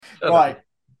Right.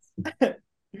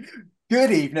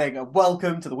 Good evening and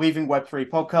welcome to the Weaving Web3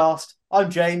 podcast. I'm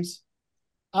James,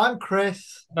 I'm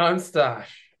Chris. No, I'm Stash.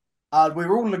 and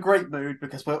we're all in a great mood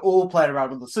because we're all playing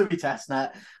around on the Sui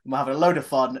testnet and we're having a load of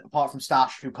fun, apart from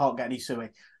Stash, who can't get any Sui.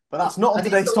 But that's not on And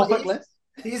he's today's the one, topic list.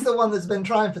 he's the one that's been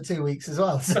trying for 2 weeks as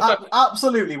well. So.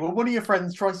 Absolutely. Well, one of your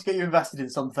friends tries to get you invested in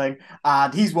something,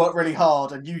 and he's worked really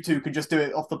hard, and you two can just do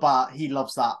it off the bat. He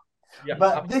loves that. Yeah,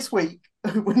 But this week,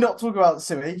 we're not talking about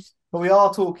Sui, but we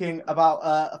are talking about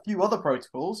a few other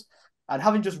protocols. And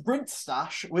having just rinsed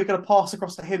Stash, we're going to pass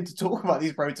across to him to talk about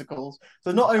these protocols.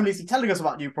 So not only is he telling us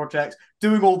about new projects,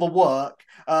 doing all the work,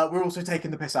 we're also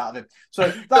taking the piss out of him.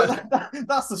 So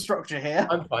that's the structure here.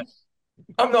 I'm fine.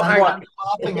 I'm not And angry.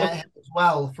 laughing at him as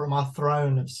well from our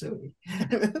throne of Sui.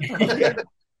 Yeah.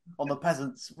 On the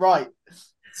peasants. Right.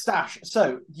 Stash,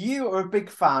 so you are a big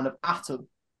fan of Atom.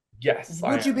 Yes,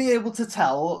 I Would you am. be able to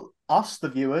tell us, the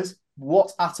viewers,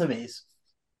 what Atom is?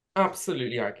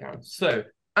 Absolutely, I can. So,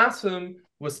 Atom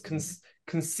was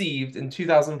conceived in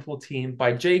 2014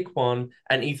 by Jay Kwan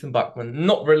and Ethan Buckman,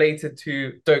 not related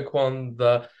to Do Kwan,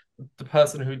 the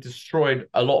person who destroyed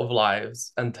a lot of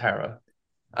lives and terror.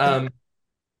 Um,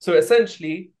 so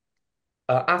essentially,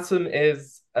 Atom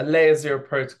is a layer zero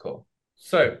protocol.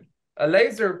 So, a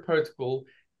layer zero protocol,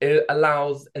 it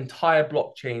allows entire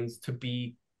blockchains to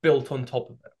be built on top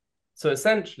of it. So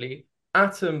essentially,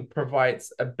 Atom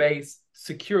provides a base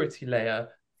security layer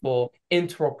for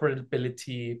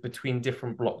interoperability between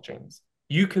different blockchains.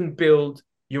 You can build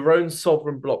your own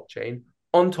sovereign blockchain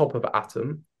on top of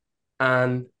Atom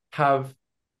and have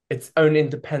its own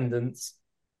independence,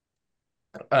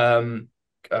 um,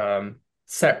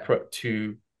 separate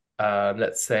to,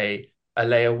 let's say, a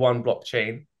layer one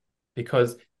blockchain.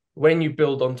 Because when you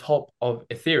build on top of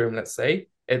Ethereum, let's say,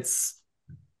 it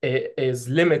is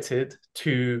limited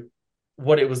to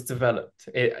what it was developed.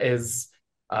 It is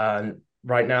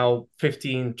right now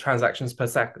 15 transactions per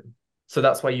second. So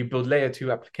that's why you build layer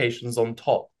two applications on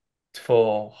top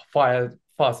for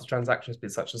faster transaction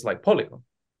speeds, such as like Polygon.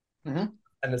 Mm-hmm.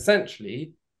 And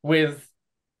essentially, with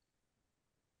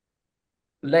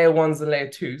layer ones and layer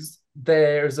twos,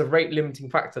 there's a rate limiting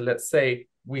factor. Let's say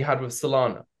we had with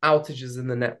Solana, outages in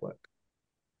the network.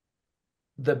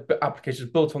 The applications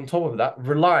built on top of that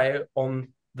rely on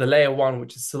the layer one,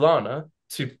 which is Solana,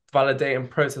 to validate and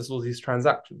process all these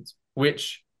transactions,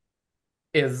 which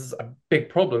is a big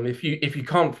problem. If you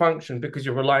can't function because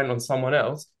you're relying on someone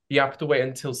else, you have to wait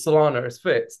until Solana is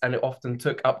fixed, and it often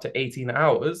took up to 18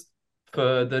 hours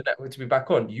for the network to be back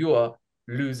on. You are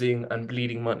losing and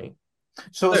bleeding money.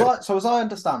 So as I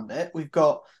understand it, we've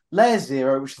got layer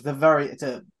zero, which is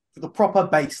the proper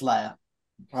base layer,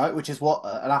 right? Which is what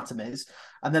an Atom is,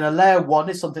 and then a layer one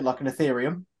is something like an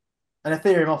Ethereum. And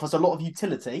Ethereum offers a lot of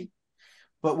utility,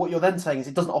 but what you're then saying is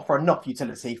it doesn't offer enough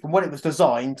utility from when it was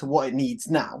designed to what it needs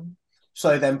now.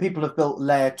 So then people have built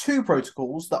layer two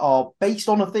protocols that are based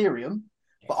on Ethereum,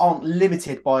 but aren't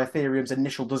limited by Ethereum's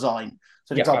initial design.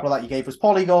 So the Yeah, example that you gave was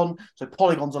Polygon. So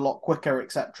Polygon's a lot quicker,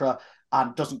 etc.,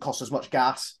 and doesn't cost as much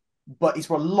gas, but it's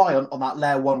reliant on that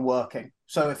layer one working.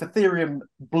 So if Ethereum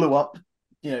blew up,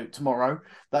 tomorrow,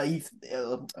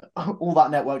 all that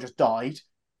network just died,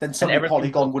 then and suddenly everything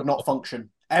Polygon built would on not top. function.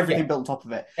 Everything Yeah, built on top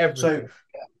of it. So everything.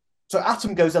 so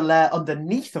Atom goes a layer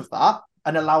underneath of that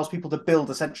and allows people to build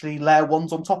essentially layer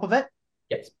ones on top of it.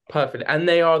 Yes, perfect. And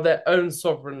they are their own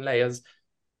sovereign layers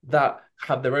that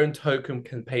have their own token,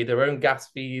 can pay their own gas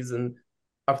fees, and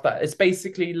after that, it's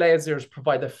basically layer zeros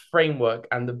provide the framework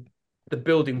and the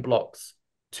building blocks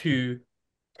to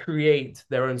create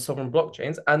their own sovereign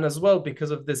blockchains. And as well,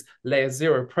 because of this layer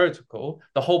zero protocol,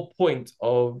 the whole point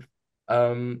of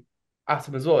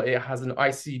Atom as well, it has an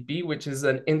ICB, which is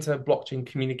an inter-blockchain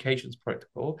communications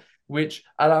protocol, which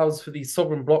allows for these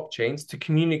sovereign blockchains to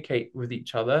communicate with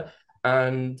each other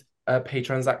and pay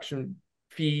transaction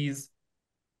fees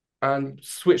and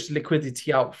switch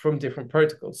liquidity out from different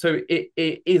protocols. So it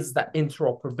is that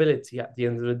interoperability at the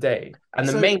end of the day. And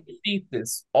the So main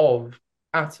thesis of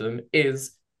Atom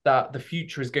is that the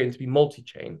future is going to be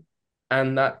multi-chain,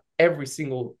 and that every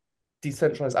single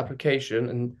decentralized application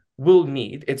and will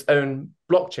need its own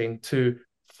blockchain to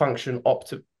function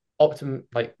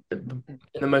like in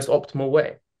the most optimal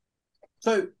way.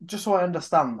 So just so I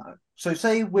understand that, so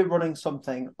say we're running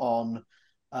something on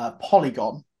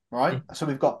Polygon, right? Mm. So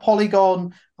we've got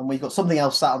Polygon and we've got something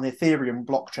else sat on the Ethereum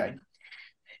blockchain.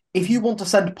 If you want to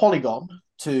send Polygon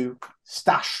to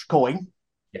Stash Coin,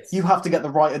 Yes. you have to get the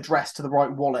right address to the right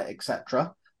wallet, etc.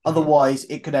 Mhm. Otherwise,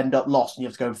 it could end up lost and you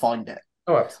have to go and find it.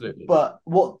 Oh, absolutely. But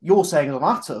what you're saying is on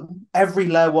Atom, every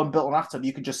layer one built on Atom,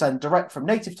 you can just send direct from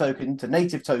native token to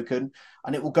native token,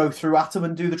 and it will go through Atom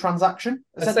and do the transaction,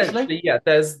 essentially. Essentially, yeah,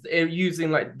 there's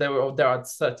using like there are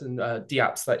certain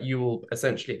dApps that you will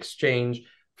essentially exchange.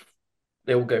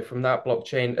 They will go from that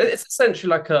blockchain. It's essentially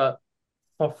like a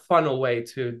funnel way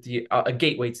to a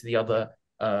gateway to the other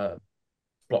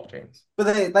blockchains.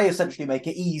 But they essentially make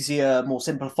it easier, more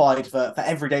simplified for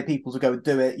everyday people to go and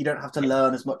do it. You don't have to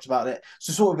learn as much about it.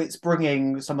 So sort of it's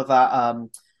bringing some of that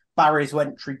barriers to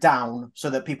entry down so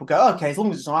that people go, oh, okay, as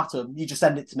long as it's on Atom, you just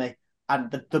send it to me. And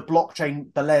the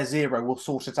blockchain, the layer zero will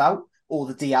sort it out, or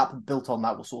the D app built on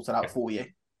that will sort it out for you.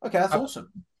 Okay, that's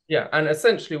awesome. Yeah, and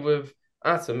essentially with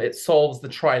Atom, it solves the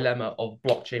trilemma of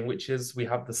blockchain, which is we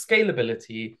have the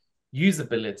scalability,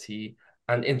 usability,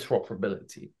 and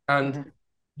interoperability. And Mhm.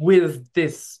 with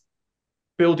this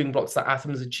building blocks that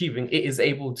Atom is achieving, it is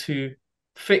able to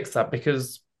fix that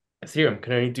because Ethereum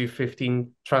can only do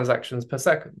 15 transactions per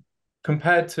second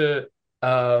compared to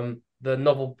the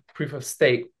novel proof of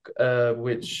stake,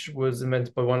 which was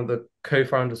invented by one of the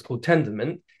co-founders called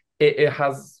Tendermint. It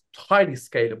has highly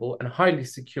scalable and highly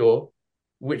secure,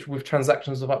 which with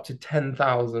transactions of up to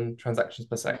 10,000 transactions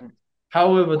per second. Mhm.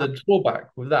 However, the drawback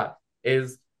with that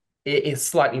is it is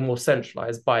slightly more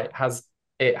centralized by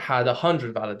it had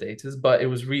 100 validators, but it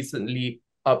was recently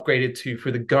upgraded to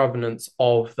for the governance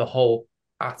of the whole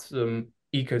Atom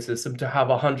ecosystem to have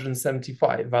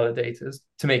 175 validators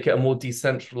to make it a more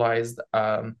decentralized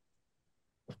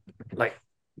like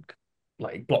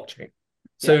blockchain.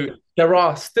 So Yeah. there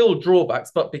are still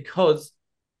drawbacks, but because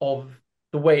of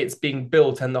the way it's being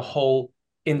built and the whole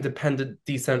independent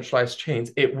decentralized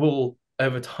chains, it will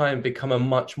over time become a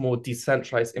much more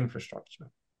decentralized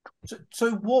infrastructure.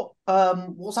 So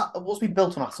what's been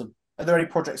built on Atom? Are there any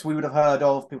projects we would have heard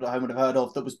of, people at home would have heard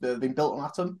of that was been built on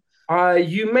Atom?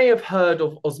 You may have heard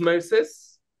of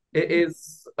Osmosis. It Mhm.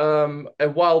 is a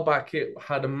while back. It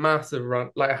had a massive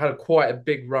run, like it had quite a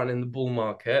big run in the bull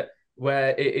market,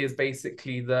 where it is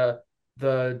basically the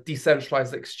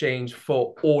decentralized exchange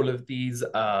for all of these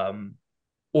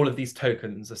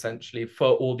tokens, essentially for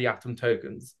all the Atom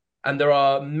tokens. And there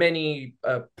are many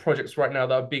projects right now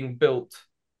that are being built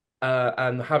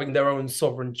and having their own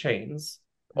sovereign chains.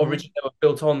 Mhm. Originally, they were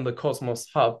built on the Cosmos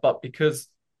hub, but because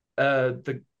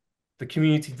the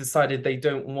community decided they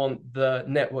don't want the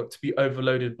network to be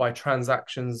overloaded by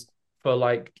transactions for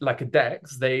like a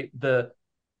DEX. The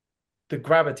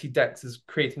Gravity DEX is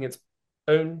creating its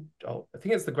own. Oh, I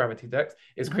think it's the Gravity DEX.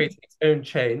 Is Mhm. creating its own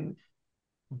chain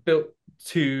built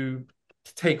to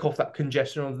take off that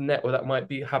congestion on the network that might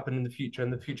be happen in the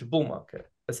future bull market, Yeah.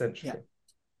 essentially.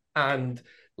 And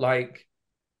like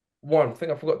one thing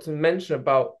I forgot to mention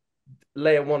about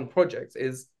layer one projects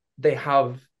is they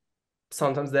have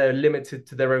sometimes they're limited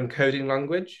to their own coding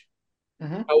language.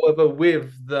 Mhm. However,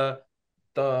 with the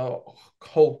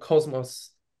whole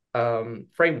Cosmos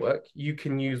framework, you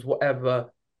can use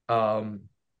whatever um,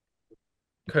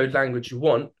 code language you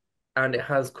want, and it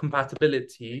has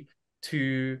compatibility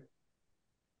to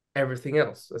everything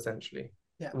else essentially.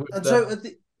 Yeah. With And so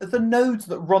the are the nodes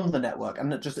that run the network,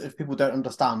 and just if people don't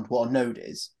understand what a node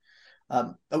is,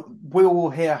 we're all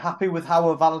here happy with how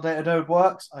a validator node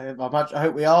works. I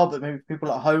hope we are, but maybe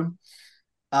people at home.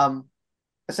 Um,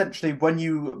 Essentially, when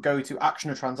you go to action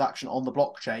a transaction on the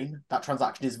blockchain, that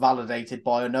transaction is validated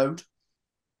by a node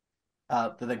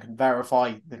that then can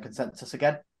verify the consensus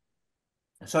again.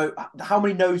 So, how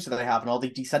many nodes do they have, and are they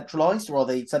decentralized or are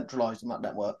they centralized on that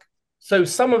network? so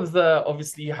some of the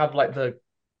obviously you have like the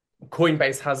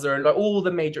Coinbase has their own, like all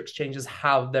the major exchanges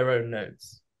have their own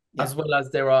nodes, Yeah. as well as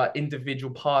there are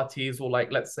individual parties or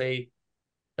like let's say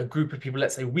a group of people,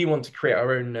 let's say we want to create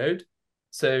our own node.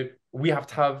 So we have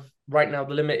to have right now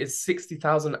the limit is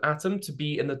 60,000 Atom to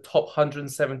be in the top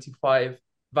 175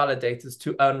 validators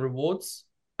to earn rewards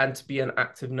and to be an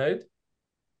active node.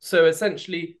 So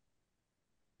essentially,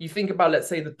 you think about let's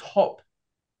say the top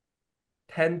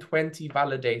 10, 20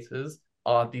 validators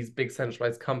are these big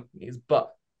centralized companies,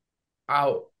 but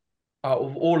out out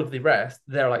of all of the rest,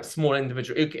 they're like small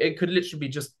individual. It could literally be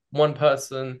just one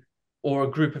person or a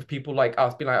group of people like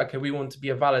us being like, okay, we want to be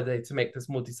a validator to make this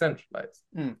more decentralized.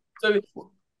 Mm. So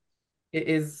it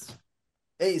is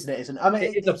It isn't. It isn't. I mean,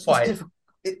 it is a it's fight. difficult.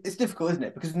 It's difficult, isn't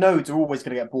it? Because nodes are always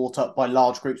going to get bought up by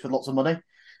large groups with lots of money.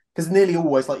 Because nearly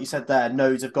always, like you said there,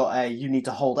 nodes have got you need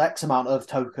to hold X amount of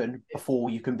token before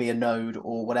you can be a node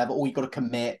or whatever, or you've got to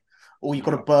commit, or you've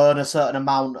got to burn a certain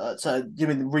amount. So you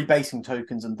mean rebasing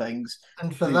tokens and things.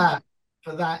 And To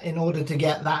for that, in order to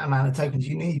get that amount of tokens,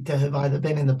 you need to have either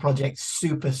been in the project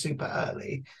super, super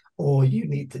early, or you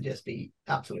need to just be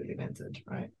absolutely minted,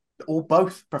 right? Or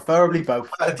both, preferably both.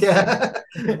 But yeah,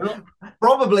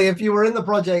 probably if you were in the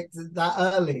project that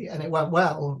early and it went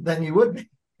well, then you would be.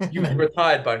 You'd be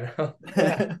retired by now.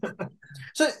 Yeah.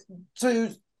 So, so,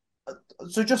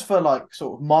 so just for like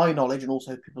sort of my knowledge and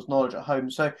also people's knowledge at home.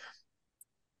 So,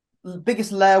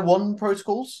 biggest layer one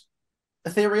protocols,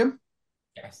 Ethereum.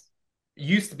 Yes. It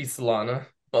used to be Solana,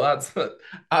 but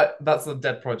that's a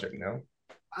dead project now.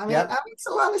 Yeah. I mean,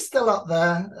 Solana's still up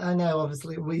there. I know,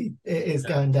 obviously, it is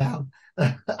going down.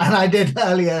 And I did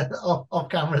earlier off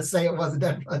camera say it was a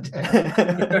dead project.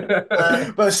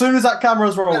 But as soon as that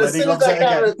camera's rolling, he loves it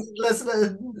again. Let's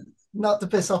not to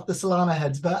piss off the Solana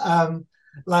heads, but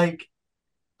like,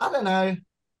 I don't know,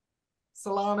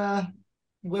 Solana,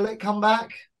 will it come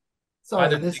back? Sorry, I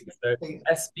don't think so.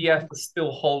 SBF is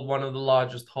still one of the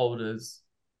largest holders.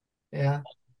 Yeah.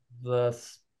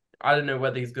 I don't know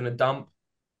whether he's going to dump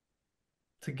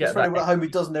to get for anyone at home who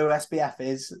doesn't know who SBF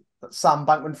is, Sam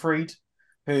Bankman-Fried,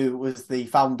 who was the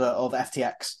founder of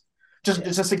FTX.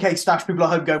 Just in case Stash people at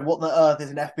home go, what the earth is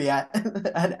an FBF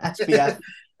and SBF?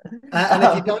 And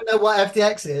if you don't know what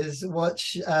FTX is,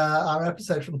 watch our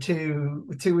episode from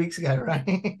two weeks ago, right?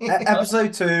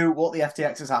 Episode 2, what the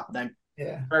FTX is happening.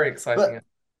 Yeah, very exciting.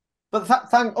 But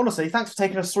honestly, thanks for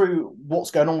taking us through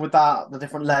what's going on with that, the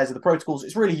different layers of the protocols.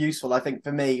 It's really useful, I think,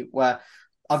 for me, where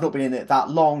I've not been in it that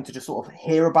long, to just sort of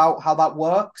hear about how that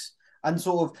works. And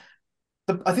sort of,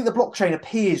 I think the blockchain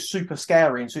appears super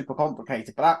scary and super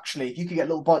complicated, but actually, if you could get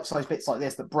little bite-sized bits like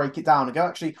this that break it down and go,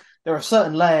 actually, there are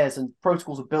certain layers and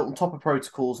protocols are built on top of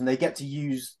protocols, and they get to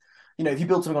use, if you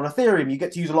build something on Ethereum, you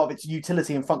get to use a lot of its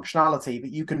utility and functionality,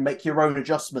 but you can make your own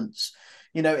adjustments.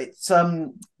 It's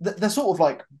they're sort of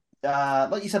like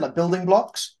you said, like building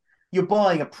blocks. You're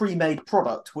buying a pre-made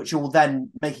product which you're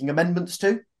then making amendments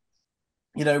to.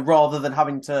 Rather than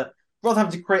having to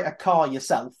create a car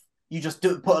yourself, you just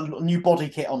put a new body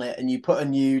kit on it and you put a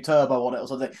new turbo on it or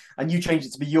something, and you change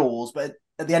it to be yours. But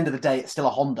at the end of the day, it's still a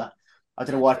Honda. I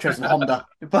don't know why I've chosen Honda,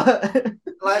 but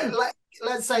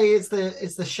let's say it's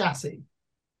the chassis,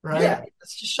 right? Yeah.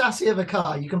 It's the chassis of a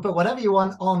car. You can put whatever you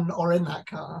want on or in that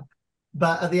car,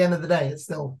 but at the end of the day, it's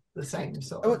still the same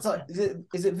sort of. It's like,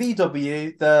 is it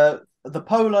VW, the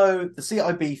Polo, the Seat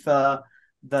Ibiza,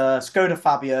 the Skoda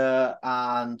Fabia,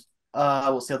 and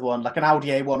what's the other one? Like an Audi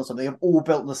A1 or something. They've all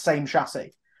built the same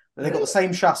chassis. They've got the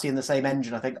same chassis and the same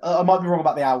engine, I think. I might be wrong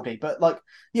about the Audi, but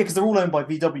because they're all owned by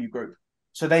VW Group.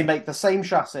 So they make the same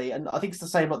chassis, and I think it's the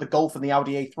same like the Golf and the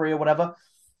Audi A3 or whatever.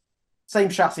 Same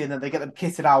chassis, and then they get them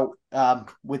kitted out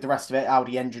with the rest of it,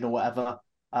 Audi engine or whatever,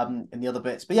 and the other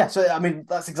bits. But yeah, so I mean,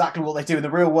 that's exactly what they do in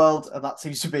the real world, and that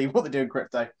seems to be what they do in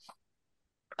crypto.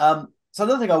 So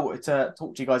another thing I wanted to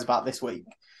talk to you guys about this week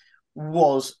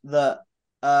was that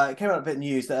it came out a bit of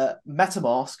news that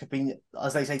MetaMask have been,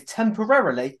 as they say,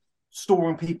 temporarily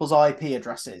storing people's IP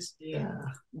addresses. Yeah.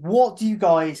 What do you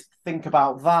guys think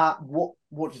about that? What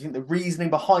do you think the reasoning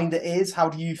behind it is? How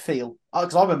do you feel?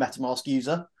 Because I'm a MetaMask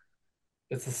user.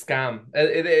 It's a scam.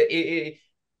 They're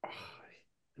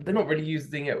not really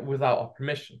using it without our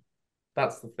permission.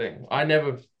 That's the thing.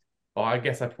 I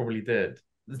guess I probably did.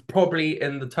 It's probably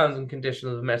in the terms and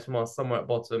conditions of MetaMask somewhere at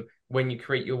bottom. When you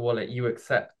create your wallet, you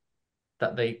accept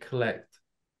that they collect,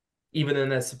 even when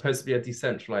they're supposed to be a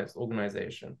decentralized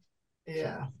organization.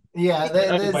 Yeah.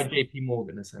 Owned by JP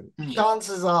Morgan, essentially.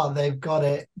 Chances are they've got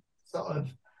it sort of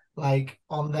like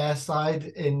on their side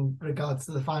in regards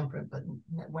to the fine print, but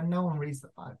when no one reads the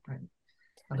fine print,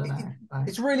 I don't know.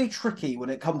 It's really tricky when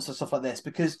it comes to stuff like this,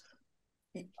 because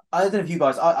I don't know if you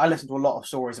guys, I listen to a lot of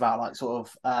stories about like sort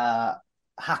of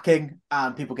hacking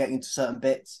and people getting into certain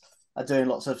bits, doing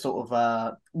lots of sort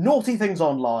of naughty things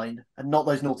online, and not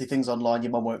those naughty things online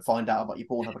your mum won't find out about your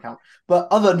Pornhub account, but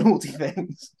other naughty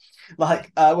things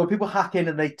like when people hack in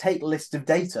and they take lists of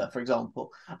data, for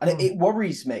example, and it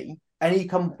worries me, any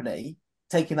company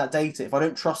taking that data, if I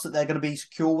don't trust that they're going to be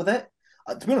secure with it.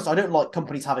 To be honest, I don't like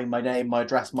companies having my name, my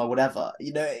address, my whatever.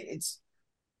 It's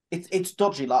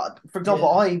dodgy. Like, for example,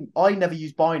 I never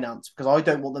use Binance because I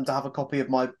don't want them to have a copy of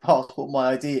my passport,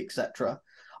 my ID, etc.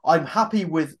 I'm happy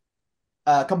with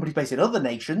companies based in other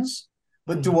nations,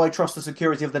 but do I trust the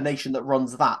security of the nation that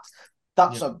runs that?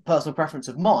 That's a personal preference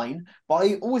of mine. But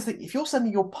I always think if you're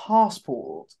sending your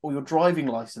passport or your driving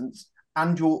license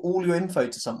and all your info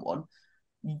to someone,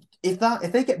 if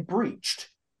they get breached,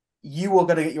 you are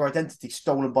going to get your identity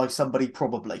stolen by somebody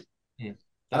probably. Yeah.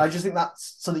 And I just think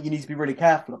that's something you need to be really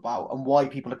careful about, and why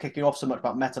people are kicking off so much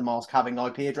about MetaMask having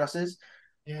IP addresses.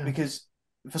 Yeah. Because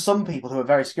for some people who are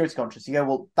very security conscious, you go,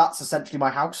 well, that's essentially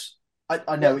my house.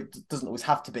 I know it doesn't always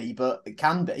have to be, but it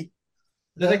can be.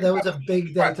 There was a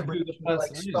big data breach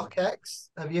like StockX.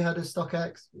 Have you heard of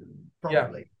StockX?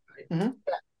 Probably. Mhm.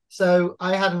 So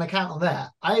I had an account on there.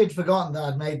 I had forgotten that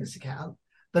I'd made this account,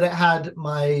 but it had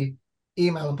my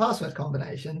email and password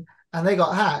combination, and they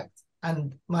got hacked.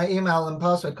 And my email and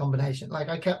password combination, like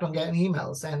I kept on getting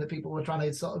emails saying that people were trying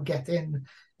to sort of get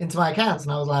into my accounts,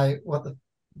 and I was like, what the,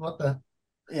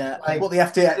 Yeah, like, what the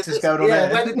FTX is going on yeah,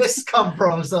 here? where did this come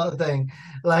from, sort of thing.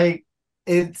 Like,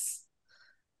 it's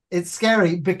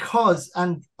scary because,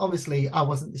 and obviously I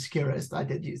wasn't the securest. I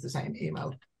did use the same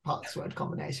email password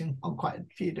combination on quite a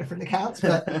few different accounts,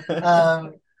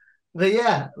 um, but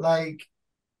yeah, like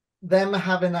them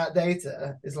having that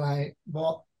data is like,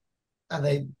 what are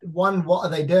they? One, what are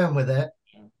they doing with it?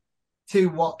 Two,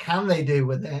 what can they do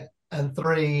with it? And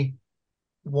three,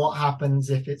 what happens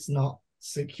if it's not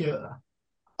secure?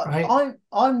 Right?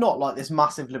 I'm not like this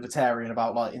massive libertarian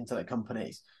about like internet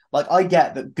companies. Like I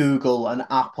get that Google and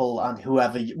Apple and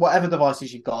whoever, whatever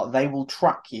devices you've got, they will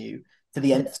track you to the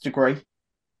Yeah. nth degree.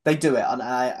 They do it, and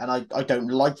I don't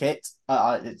like it.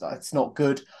 It's not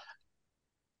good.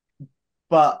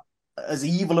 But as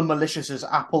evil and malicious as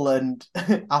Apple and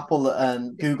Apple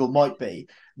and Google might be,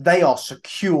 they are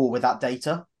secure with that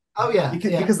data Oh yeah,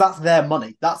 yeah, because that's their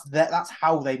money. That's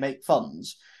how they make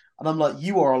funds. And I'm like,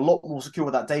 you are a lot more secure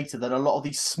with that data than a lot of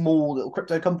these small little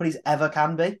crypto companies ever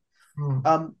can be.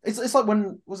 mm. It's like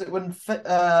when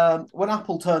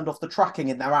Apple turned off the tracking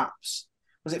in their apps.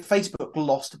 Was it Facebook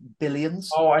lost billions?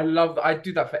 Oh, I love that. I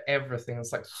do that for everything.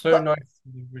 It's like so But nice to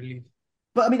be relieved.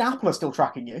 But I mean, Apple are still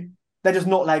tracking you. They're just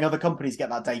not letting other companies get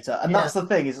that data, and Yeah, that's the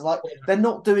thing. Is like they're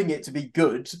not doing it to be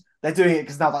good. They're doing it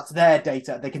because now that's their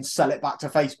data. They can sell it back to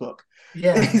Facebook.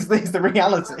 yeah. Is the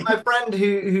reality. My friend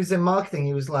who's in marketing,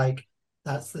 he was like,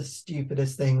 "That's the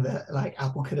stupidest thing that like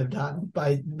Apple could have done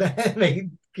by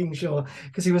making sure."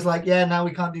 Because he was like, "Yeah, now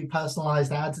we can't do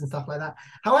personalized ads and stuff like that."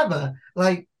 However,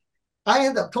 like I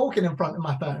end up talking in front of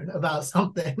my phone about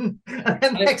something, and the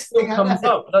And it still comes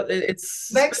up.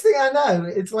 It's next thing I know,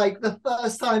 it's like the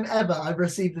first time ever I've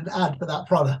received an ad for that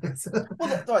product.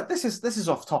 Well, right, this is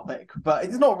off topic, but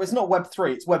it's not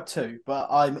Web3. It's Web2. But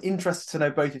I'm interested to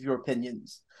know both of your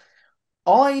opinions.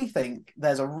 I think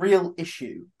there's a real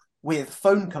issue with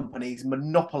phone companies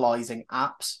monopolizing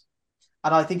apps.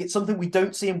 And I think it's something we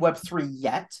don't see in Web3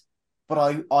 yet,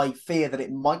 but I fear that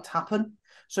it might happen.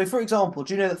 So, for example,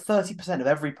 do you know that 30% of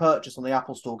every purchase on the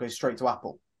Apple Store goes straight to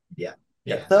Apple? Yeah,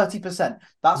 Yeah, yeah, 30%.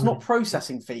 That's not mm,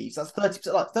 processing fees. That's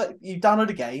 30%. Like 30, you download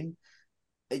a game,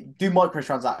 do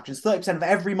microtransactions. 30% of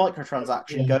every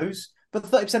microtransaction yeah, goes, but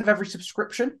 30% of every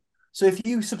subscription. So if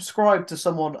you subscribe to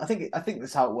someone, I think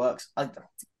that's how it works. It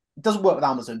doesn't work with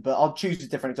Amazon, but I'll choose a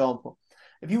different example.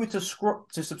 If you were to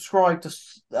subscribe to,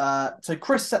 so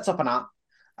Chris sets up an app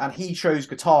and he shows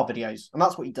guitar videos, and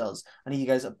that's what he does. And he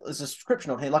goes, there's a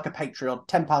subscription on here, like a Patreon,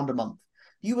 £10 a month.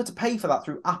 If you were to pay for that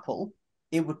through Apple,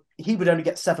 he would only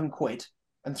get £7,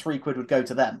 and £3 would go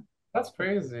to them. that's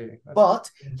crazy. But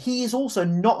he is also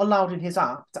not allowed in his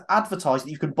app to advertise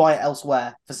that you can buy it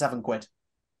elsewhere for £7.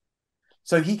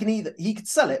 So he could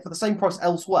sell it for the same price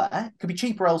elsewhere. It could be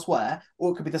cheaper elsewhere,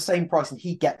 or it could be the same price and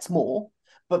he gets more.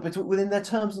 But within their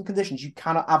terms and conditions, you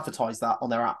cannot advertise that on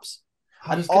their apps.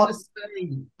 I And was going to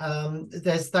say,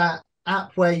 there's that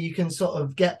app where you can sort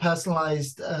of get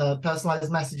personalized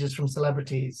messages from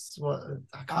celebrities. What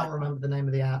I I can't remember the name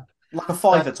of the app. like a Uh,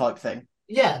 Fiverr type thing.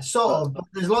 yeah, sort But of. But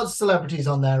there's lots of celebrities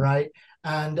on there, right?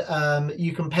 And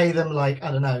you can pay them like,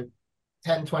 I don't know,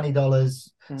 $10, $20.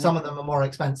 mhm. Some of them are more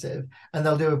expensive, and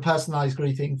they'll do a personalized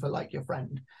greeting for like your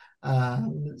friend.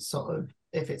 Sort of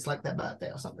if it's like their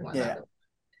birthday or something like that. Yeah,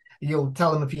 You'll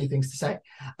tell them a few things to say.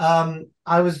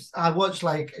 I watched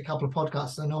like a couple of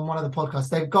podcasts, and on one of the podcasts,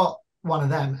 they've got one of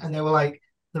them, and they were like,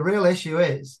 the real issue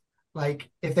is like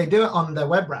if they do it on their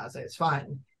web browser, it's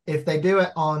fine. If they do it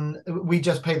on, we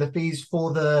just pay the fees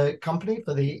for the company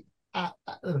for the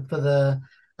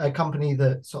company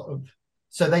that sort of,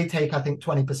 so they take I think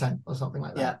 20% or something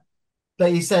like yeah. that.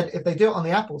 But he said if they do it on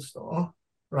the Apple Store,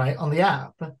 right, on the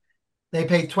app, they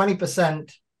pay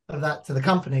 20% of that to the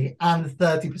company and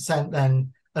 30%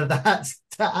 then of that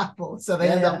to Apple. So they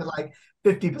Yeah, end up yeah. with like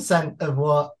 50% of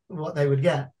what they would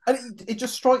get. And it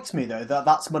just strikes me though that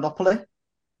that's monopoly.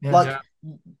 Yeah. Like Yeah.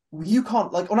 you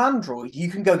can't like on Android, you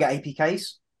can go get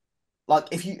APKs. Like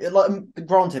if you like,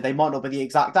 granted, they might not be the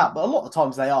exact app, but a lot of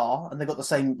times they are, and they've got the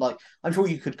same. Like I'm sure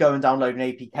you could go and download an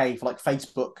APK for like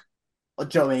Facebook, or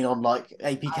do you know what I mean, on like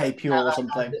I've APK Pure never or had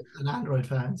something. an Android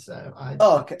phone, so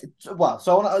Oh, okay. Well,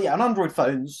 so on Android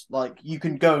phones, like you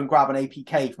can go and grab an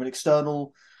APK from an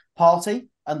external party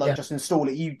and like yeah. just install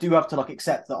it. You do have to like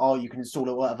accept that, oh, you can install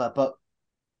it or whatever, but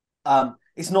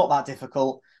it's not that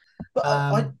difficult. But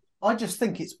Um, I just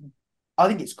think I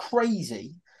think it's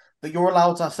crazy that you're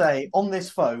allowed to say on this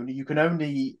phone you can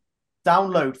only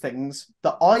download things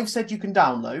that I've said you can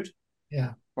download.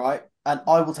 Yeah. Right. And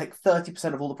I will take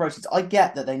 30% of all the proceeds. I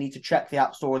get that they need to check the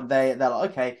App Store and they're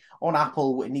like, okay, on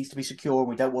Apple, it needs to be secure and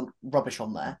we don't want rubbish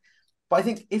on there. But I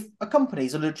think if a company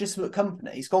is a legitimate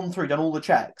company, it's gone through, done all the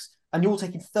checks, and you're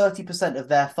taking 30% of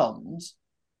their funds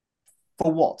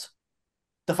for what?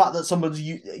 The fact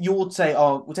that you would say,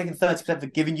 oh, we're taking 30% for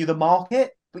giving you the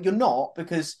market, but you're not,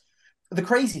 because the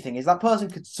crazy thing is that person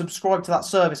could subscribe to that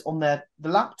service on the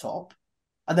laptop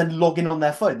and then log in on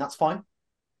their phone. That's fine.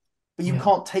 But you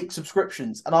can't take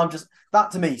subscriptions. And I'm just,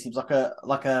 that to me seems like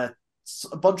a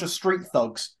bunch of street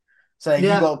thugs saying you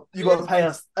got to pay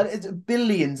us, and it's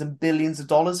billions and billions of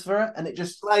dollars for it, and it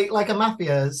just like a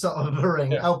mafia sort of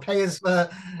ring. Yeah. Oh, pay us for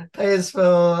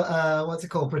what's it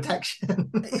called,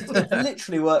 protection. it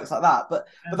literally works like that. But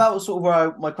that was sort of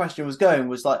where my question was going,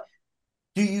 was like,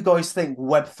 do you guys think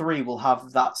Web3 will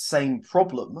have that same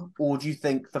problem, or do you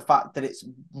think the fact that it's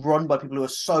run by people who are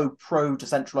so pro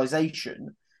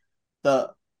decentralization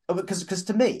that, because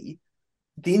to me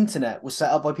the internet was set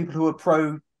up by people who were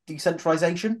pro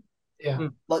decentralization. Yeah.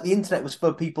 Like the internet was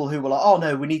for people who were like, oh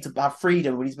no, we need to have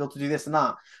freedom, we need to be able to do this and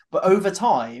that. But over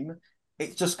time,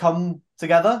 it's just come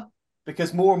together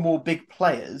because more and more big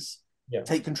players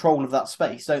take control of that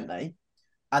space, don't they?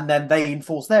 And then they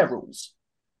enforce their rules.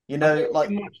 You know, like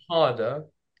much harder.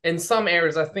 In some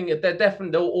areas, I think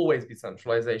there'll always be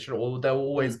centralization, or there will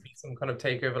always be some kind of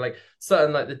takeover. Like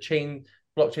certain, like the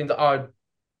blockchains that are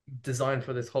designed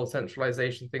for this whole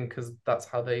centralization thing, because that's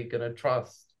how they're gonna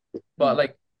trust. But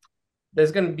like,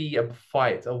 there's going to be a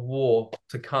fight, a war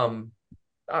to come.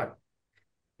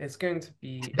 It's going to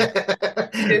be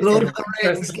Lord of the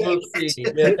Rings. We'll see.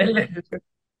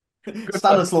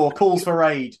 Stanislaw calls for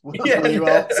raid.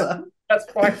 That's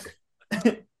fine.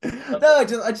 No, I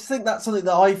just think that's something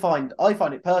that I find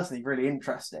it personally really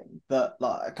interesting, that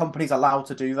like a company's allowed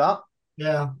to do that.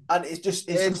 Yeah, and it's just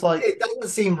like, it doesn't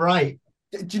seem right.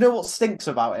 Do you know what stinks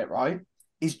about it? Right,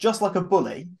 it's just like a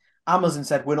bully. Amazon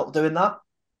said we're not doing that.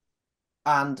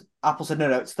 And Apple said,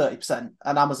 no, it's 30%.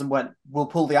 And Amazon went, we'll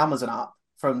pull the Amazon app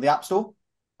from the App Store,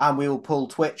 and we'll pull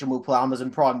Twitch, and we'll pull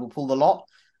Amazon Prime, we'll pull the lot.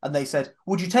 And they said,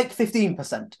 would you take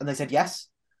 15%? And they said, yes.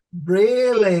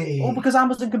 Really? Or because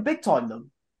Amazon can big time them.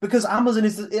 Because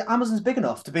Amazon's big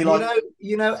enough to be like...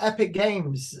 Epic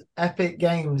Games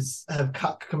have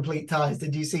cut complete ties.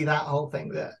 Did you see that whole thing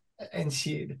that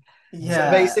ensued? Yeah.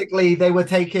 So basically, they were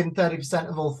taking 30%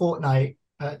 of all Fortnite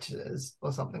purchases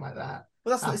or something like that.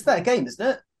 Well, it's their game, isn't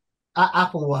it?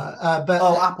 Apple were,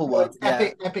 Apple were.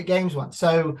 Epic Games one.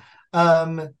 So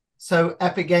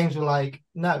Epic Games were like,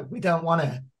 no, we don't want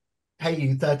to pay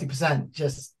you 30%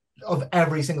 just of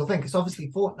every single thing, because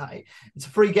obviously Fortnite, it's a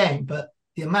free game, but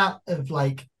the amount of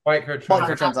like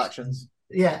microtransactions,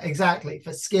 yeah, exactly,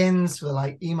 for skins, for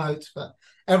like emotes, for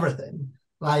everything,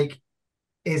 like,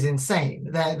 is insane.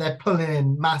 They're pulling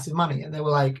in massive money, and they were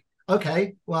like,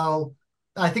 okay, well,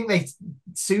 I think they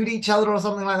sued each other or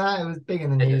something like that. It was big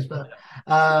in the news, but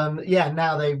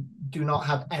now they do not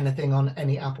have anything on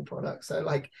any Apple product. So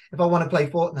like, if I want to play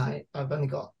Fortnite, I've only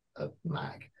got a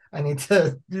Mac. I need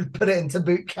to put it into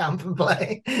boot camp and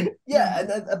play.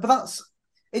 But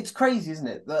it's crazy, isn't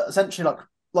it? That essentially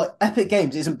like Epic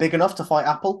Games isn't big enough to fight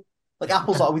Apple. Like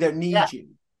Apple's like, we don't need you.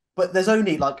 But there's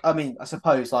only I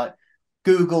suppose like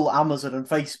Google, Amazon, and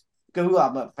Facebook.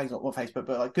 Facebook,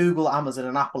 but like Google, Amazon,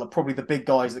 and Apple are probably the big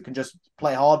guys that can just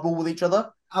play hardball with each other.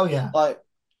 Oh yeah,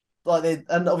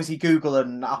 and obviously Google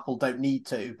and Apple don't need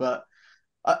to. But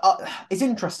it's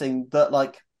interesting that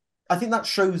I think that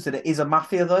shows that it is a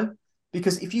mafia though,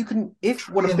 because if a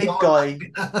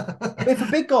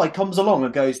big guy comes along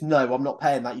and goes, no, I'm not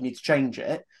paying that, you need to change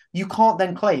it, you can't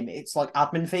then claim it's like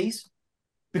admin fees,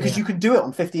 because you can do it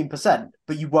on 15%,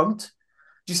 but you won't.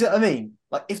 Do you see what I mean?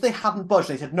 Like, if they hadn't budged,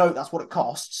 they said, no, that's what it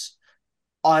costs,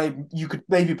 you could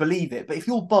maybe believe it. But if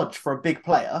you'll budge for a big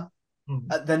player,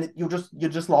 then you're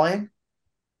just lying.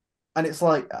 And it's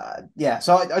like,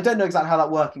 so I don't know exactly how that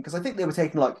working, because I think they were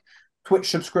taking like Twitch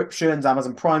subscriptions,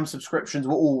 Amazon Prime subscriptions,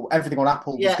 everything on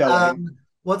Apple was going.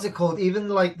 What's it called? Even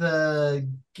like the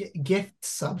gift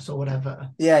subs or whatever.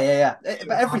 Yeah.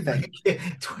 But everything.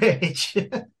 Twitch.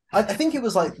 I think it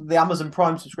was like the Amazon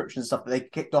Prime subscription stuff that they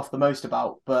kicked off the most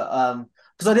about, but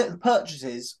because I did the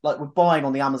purchases, like with buying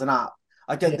on the Amazon app,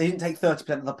 they didn't take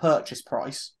 30% of the purchase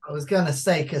price. I was gonna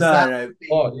say, because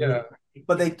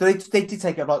but they did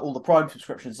take up like all the Prime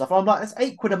subscription stuff. And I'm like, it's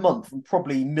 £8 a month from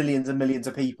probably millions and millions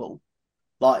of people.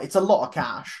 Like, it's a lot of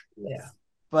cash. Yeah.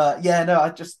 But yeah, no, I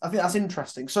think that's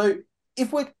interesting. So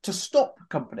if we're to stop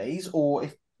companies, or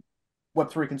if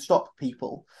Web3 can stop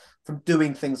people from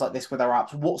doing things like this with their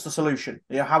apps, what's the solution?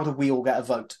 How do we all get a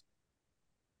vote?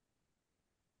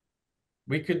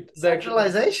 We could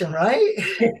Centralization, right?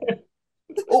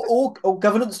 Or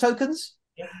governance tokens?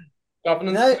 You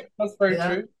governance. know, That's very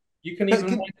Yeah. true. You can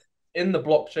even write in the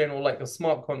blockchain or like a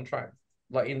smart contract,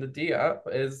 like in the D app,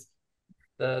 is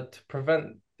to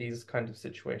prevent these kind of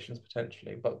situations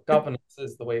potentially. But governance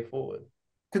is the way forward.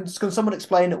 can someone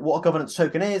explain what a governance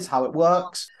token is, how it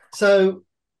works? So,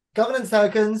 governance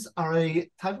tokens are a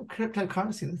type of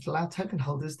cryptocurrency that allow token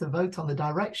holders to vote on the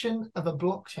direction of a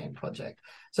blockchain project.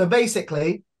 So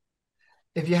basically,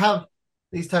 if you have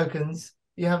these tokens,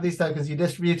 you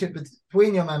distribute it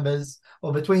between your members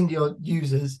or between your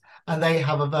users, and they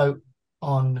have a vote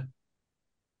on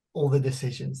all the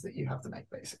decisions that you have to make,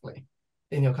 basically,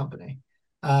 in your company.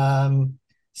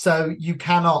 So you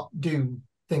cannot do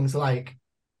things like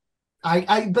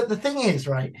but the thing is,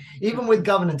 right, even with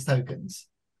governance tokens,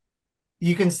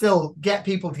 you can still get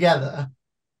people together,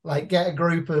 like get a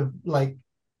group of like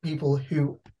people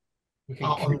who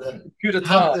are on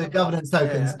have the governance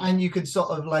tokens, and you could sort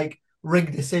of like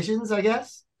rig decisions, I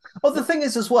guess. Well, the thing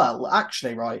is as well,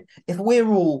 actually, right? If we're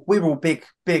all big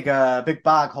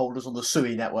bag holders on the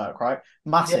SUI network, right?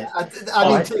 Massive. Yeah,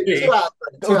 I mean, two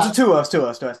out. To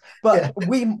us. But Yeah.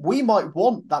 we might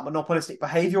want that monopolistic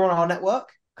behavior on our network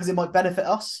because it might benefit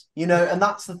us, and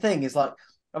that's the thing, is like,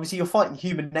 obviously you're fighting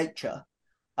human nature.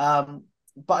 But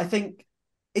I think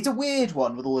it's a weird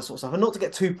one with all this sort of stuff. And not to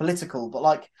get too political, but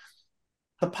like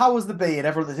the powers that be and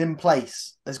everyone that's in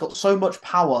place has got so much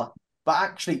power, but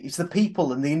actually it's the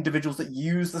people and the individuals that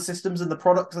use the systems and the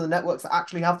products and the networks that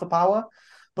actually have the power.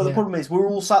 But the problem is we're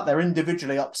all sat there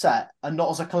individually upset and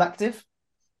not as a collective,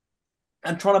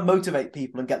 and trying to motivate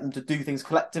people and get them to do things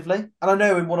collectively. And I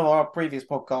know in one of our previous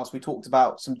podcasts we talked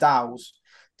about some DAOs,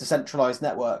 decentralized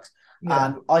networks,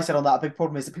 and I said on that a big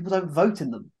problem is that people don't vote in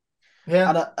them.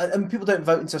 And people don't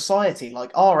vote in society.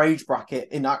 Like our age bracket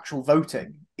in actual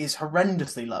voting is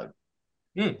horrendously low.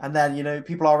 And then,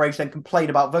 people our age then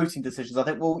complain about voting decisions. I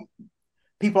think, well,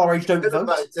 people our age don't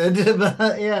vote.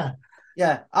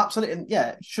 Yeah, absolutely. And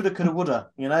yeah, shoulda, coulda, woulda,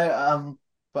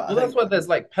 but that's why there's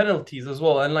like penalties as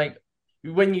well. And like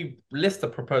when you list a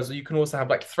proposal, you can also have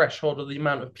like threshold of the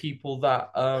amount of people that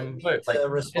vote, like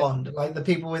respond, like the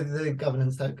people with the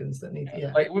governance tokens that need.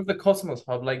 Like with the Cosmos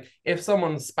Hub, like if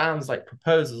someone spams like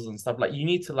proposals and stuff, like you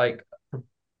need to like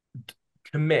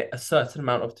commit a certain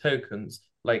amount of tokens.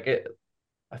 Like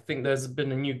I think there's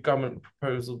been a new governance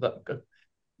proposal that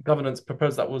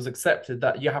was accepted,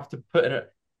 that you have to put in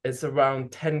it's around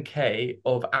 10k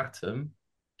of Atom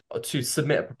to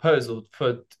submit a proposal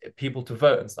for people to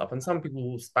vote and stuff. And some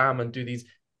people will spam and do these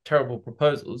terrible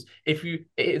proposals. If it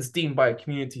is deemed by a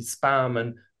community spam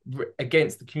and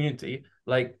against the community,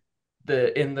 like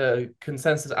in the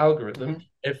consensus algorithm,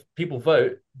 if people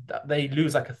vote, they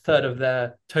lose like a third of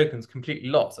their tokens completely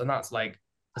lost. And that's like,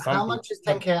 how much is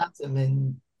 10k Atom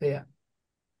in fiat?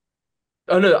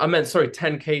 Oh no, I meant, sorry,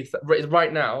 10k.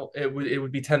 Right now, it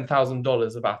would be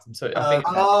 $10,000 of Atom. So I think.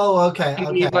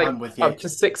 Okay. Like I'm with you. up to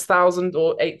 6,000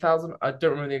 or 8,000. I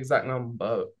don't remember the exact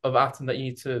number of Atom that you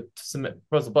need to submit a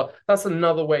proposal. But that's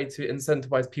another way to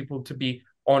incentivize people to be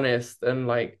honest and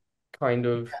like kind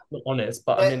of not honest.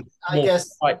 But I mean, I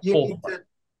guess you need to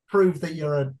prove that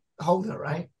you're a holder,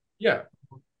 right? Yeah.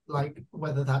 Like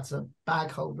whether that's a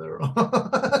bag holder or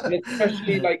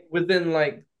especially like within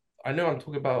like, I know I'm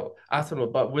talking about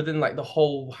Atom, but within like the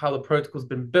whole how the protocol's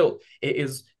been built, it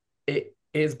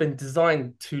has been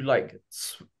designed to like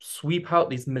sweep out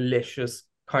these malicious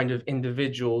kind of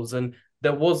individuals. And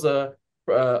there was a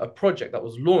project that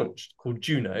was launched called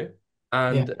Juno,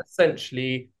 and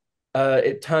essentially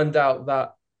it turned out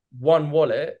that one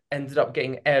wallet ended up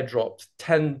getting airdropped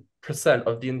 10%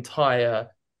 of the entire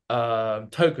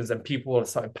tokens, and people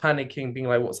started panicking, being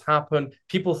like, what's happened?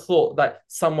 People thought that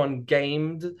someone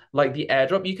gamed like the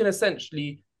airdrop. You can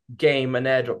essentially game an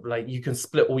airdrop, like you can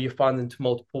split all your funds into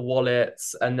multiple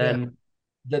wallets, and then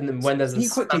when there's can you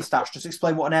quickly, Stash, just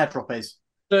explain what an airdrop is?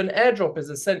 So an airdrop is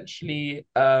essentially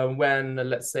when,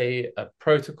 let's say, a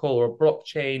protocol or a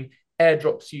blockchain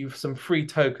airdrops you some free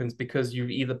tokens because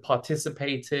you've either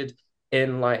participated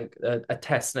in like a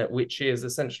test net, which is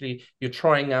essentially you're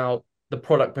trying out the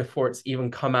product before it's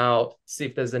even come out, see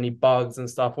if there's any bugs and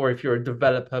stuff, or if you're a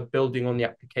developer building on the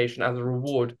application as a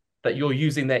reward that you're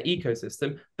using their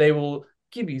ecosystem, they will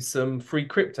give you some free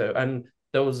crypto. And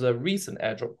there was a recent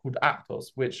airdrop called Aptos,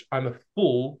 which I'm a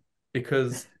fool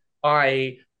because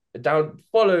I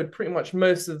followed pretty much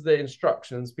most of the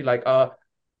instructions, be like, that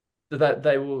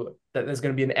there's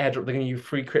going to be an airdrop, they're going to give you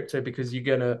free crypto because you're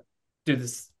going to do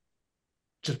this,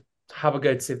 just have a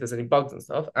go to see if there's any bugs and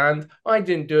stuff. And I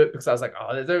didn't do it because I was like,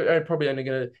 oh, they're probably only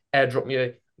going to airdrop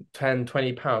me 10,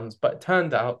 £20. But it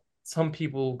turned out some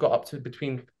people got up to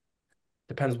between,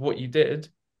 depends what you did,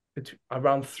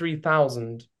 around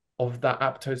 3,000 of that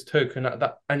Aptos token at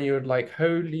that, and you're like,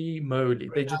 holy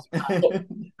moly, they just got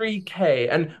 3K.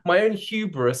 And my own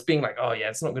hubris being like, oh yeah,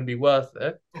 it's not going to be worth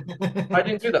it. I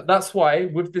didn't do that. That's why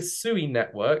with this SUI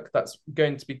network that's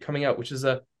going to be coming out, which is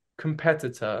a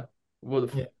competitor,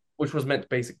 which was meant to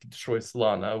basically destroy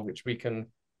Solana, which we can.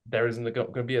 There isn't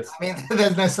going to be a. I mean,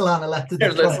 there's no Solana left to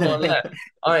There's no destroy. Solana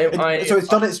left. So it's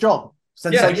done its job.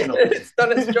 Sensational. Yeah, it's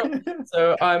done its job.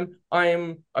 So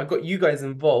I got you guys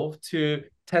involved to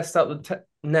test out the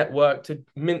network, to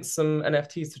mint some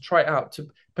NFTs, to try it out, to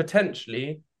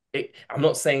potentially. I'm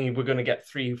not saying we're going to get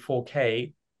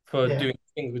 3-4K for doing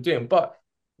things we're doing, but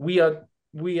we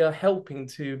are helping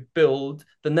to build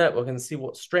the network and see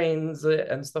what strains it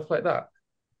and stuff like that.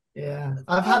 Yeah,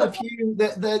 I've had a few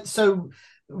so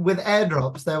with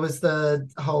airdrops, there was the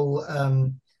whole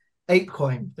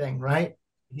ApeCoin thing, right?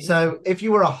 Mm-hmm. So if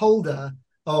you were a holder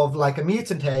of like a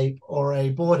mutant ape or a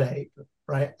Bored Ape,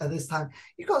 right, at this time,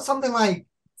 you got something like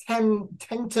 10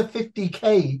 to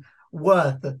 50K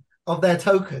worth of their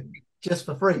token just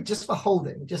for free, just for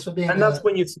holding, just for being. And that's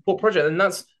when you support project, and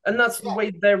that's the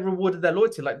way they're rewarded their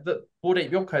loyalty. Like the Bored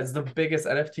Ape Yokai is the biggest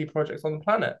NFT project on the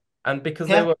planet, and because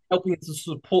they were helping to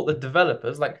support the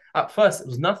developers, like at first it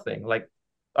was nothing. Like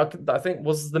I think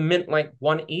was the mint like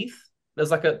 1 ETH.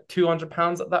 There's like a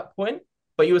 £200 at that point,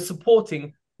 but you were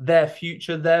supporting their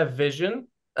future, their vision,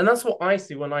 and that's what I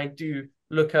see when I do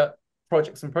look at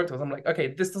projects and protocols. I'm like,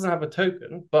 okay, this doesn't have a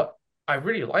token, but I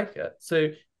really like it. So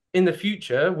in the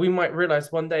future, we might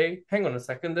realize one day, hang on a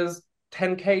second, there's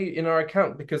 10K in our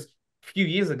account because a few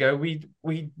years ago we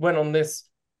went on this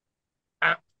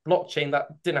app blockchain that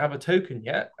didn't have a token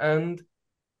yet, and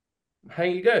here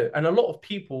you go. And a lot of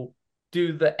people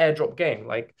do the airdrop game.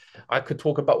 Like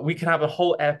we can have a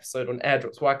whole episode on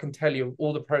airdrops where I can tell you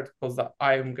all the protocols that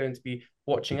I am going to be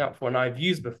watching out for and I've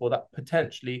used before that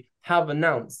potentially have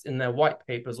announced in their white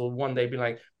papers or one day be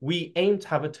like, we aim to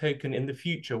have a token in the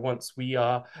future once we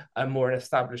are a more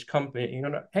established company. You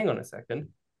know, hang on a second.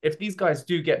 If these guys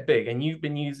do get big and you've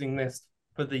been using this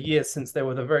for the years since they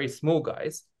were the very small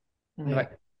guys, you're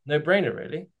like, no brainer,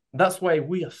 really. That's why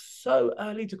we are so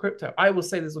early to crypto. I will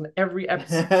say this on every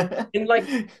episode. In like,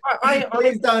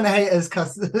 please don't hate us,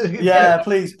 yeah,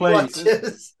 please.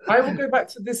 I will go back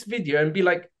to this video and be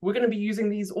like, we're going to be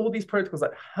using all these protocols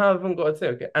that haven't got a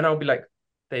token, and I'll be like,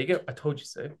 there you go, I told you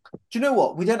so. Do you know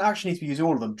what? We don't actually need to be using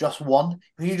all of them, just one.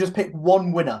 You just pick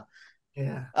one winner.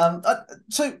 Yeah.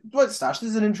 So, right, Stash,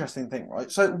 this is an interesting thing,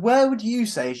 right? So, where would you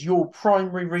say is your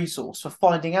primary resource for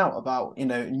finding out about,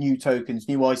 new tokens,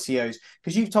 new ICOs?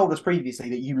 Because you've told us previously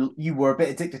that you were a bit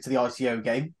addicted to the ICO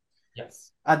game.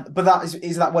 Yes. But that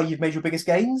is that where you've made your biggest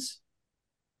gains,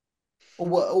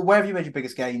 or where have you made your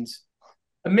biggest gains?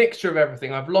 A mixture of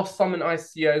everything. I've lost some in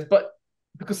ICOs, but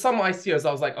because some ICOs,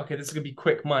 I was like, okay, this is gonna be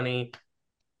quick money.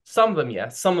 Some of them,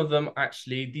 yes. Some of them,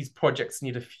 actually, these projects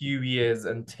need a few years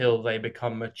until they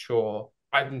become mature.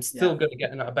 I'm still going to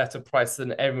get them at a better price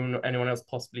than anyone else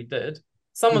possibly did.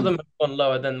 Some of them have gone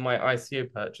lower than my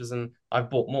ICO purchase, and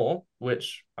I've bought more,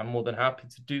 which I'm more than happy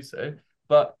to do so.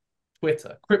 But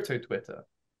crypto Twitter,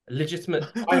 legitimate.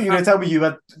 You're going to tell me you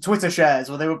had Twitter shares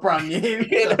when they were brand new.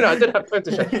 No, I didn't have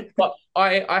Twitter shares, but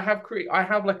I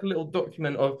have like a little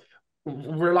document of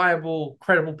reliable,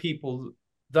 credible people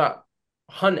that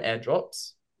hunt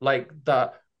airdrops, like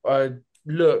that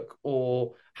look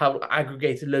or have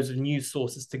aggregated loads of news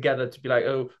sources together to be like,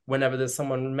 oh, whenever there's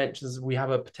someone mentions we have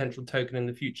a potential token in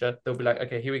the future, they'll be like,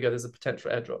 okay, here we go, there's a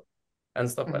potential airdrop and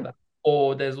stuff like that.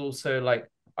 Or there's also like,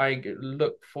 I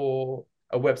look for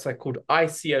a website called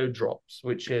ICO Drops,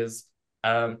 which is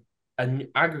an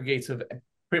aggregator of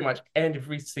pretty much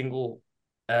every single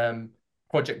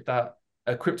project that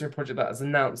a crypto project that has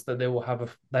announced that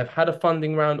they've had a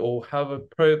funding round or have a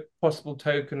possible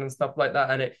token and stuff like that,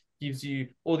 and it gives you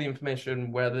all the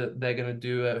information whether they're going to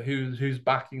do it, who's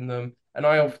backing them, and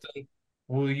I often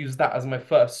will use that as my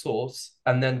first source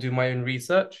and then do my own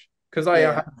research because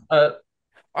I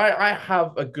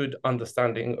have a good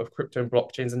understanding of crypto and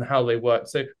blockchains and how they work,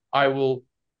 so I will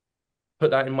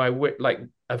put that in my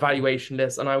evaluation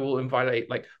list, and I will evaluate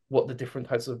like what the different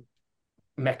types of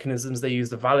mechanisms they use,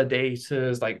 the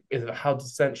validators, like how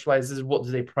decentralized is, what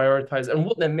do they prioritize, and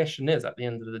what their mission is at the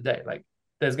end of the day. Like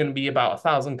there's going to be about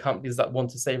 1,000 companies that want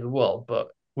to save the world, but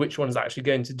which one's actually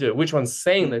going to do it? Which one's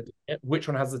saying they're doing it? Which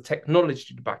one has the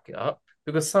technology to back it up?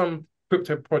 Because some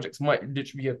crypto projects might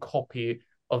literally be a copy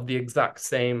of the exact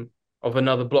same of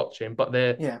another blockchain, but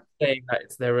they're Yeah. saying that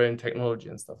it's their own technology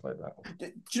and stuff like that.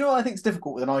 Do you know what I think is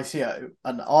difficult with an ICO?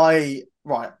 And I'm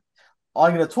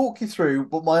going to talk you through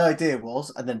what my idea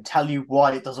was and then tell you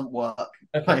why it doesn't work.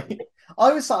 Okay. Right?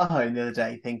 I was sat at home the other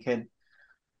day thinking,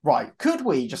 right, could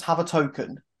we just have a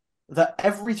token that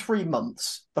every 3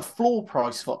 months the floor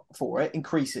price for it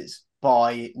increases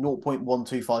by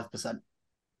 0.125%?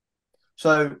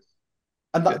 So,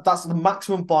 and that's the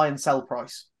maximum buy and sell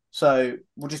price. So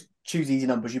we'll just choose easy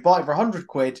numbers. You buy it for 100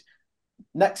 quid.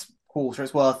 Next quarter,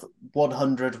 it's worth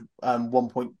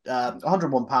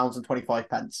 101 pounds and 25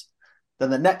 pence. Then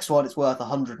the next one, it's worth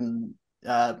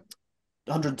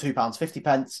 102 pounds 50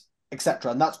 pence,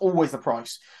 etc. And that's always the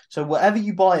price. So whatever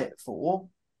you buy it for,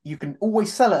 you can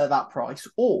always sell it at that price,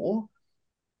 or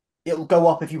it'll go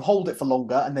up if you hold it for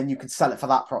longer, and then you can sell it for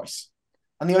that price.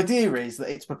 And the idea is that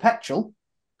it's perpetual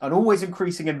and always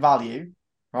increasing in value,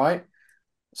 right?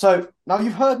 So now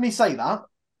you've heard me say that.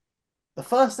 The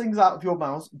first things out of your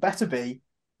mouth better be,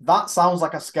 that sounds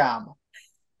like a scam.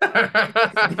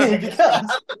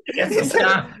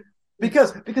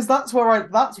 because that's where I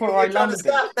landed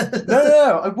it.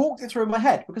 No, I walked it through in my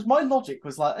head because my logic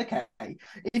was like, okay,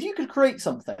 if you could create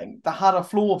something that had a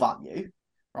floor value,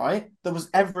 right, that was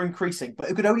ever increasing, but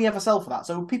it could only ever sell for that,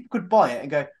 so people could buy it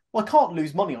and go, well, I can't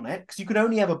lose money on it because you could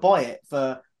only ever buy it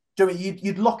for.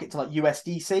 You'd lock it to like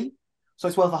USDC, so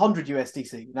it's worth 100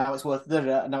 USDC. Now it's worth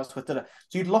and now it's worth So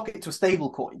you'd lock it to a stable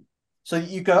coin. So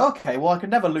you go, okay, well, I could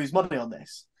never lose money on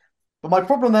this. But my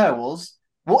problem there was,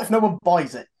 what if no one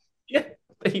buys it? Yeah.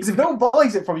 Because if no one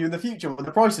buys it from you in the future when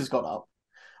the price has gone up,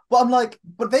 well, I'm like,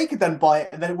 but they could then buy it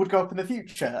and then it would go up in the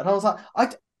future. And I was like, I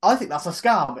think that's a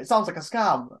scam. It sounds like a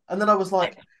scam. And then I was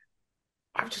like,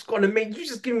 I've just got an amazing. You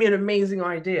just give me an amazing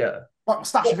idea. Right,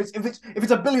 Stash, if it's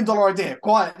 $1 billion idea,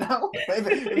 quiet now. But if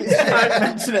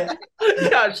mention it.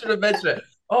 Yeah, I should have mentioned it.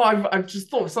 Oh, I've just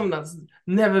thought of something that's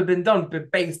never been done,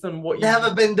 but based on what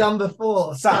never been done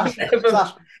before. Stash,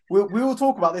 we will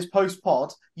talk about this post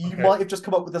pod. You might have just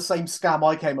come up with the same scam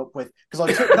I came up with because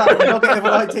I took that nugget of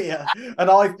an idea and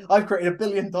I've created $1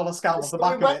 billion scam off the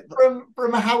back of it.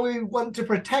 From how we want to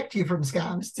protect you from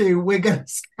scams to we're going to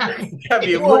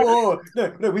scam. Whoa.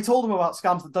 No, we told them about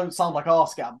scams that don't sound like our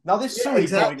scam. Now this Sui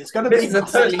point, it's going to be a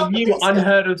totally new,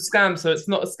 unheard of scam, so it's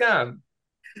not a scam.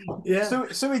 Yeah,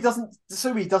 Sui doesn't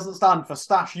stand for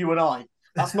Stash you and I.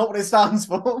 That's not what it stands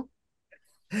for.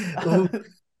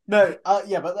 No, I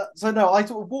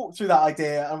sort of walked through that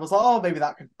idea and was like, oh, maybe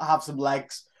that could have some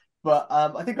legs. But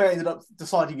I think I ended up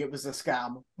deciding it was a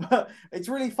scam. But it's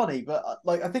really funny. But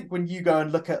like, I think when you go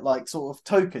and look at like sort of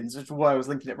tokens, which is where I was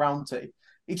linking it round to,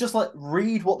 you just like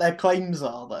read what their claims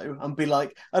are though, and be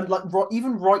like, and like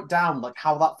even write down like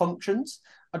how that functions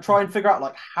and try and figure out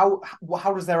like how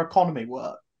does their economy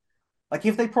work. Like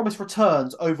if they promise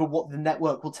returns over what the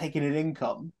network will take in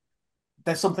income,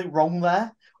 there's something wrong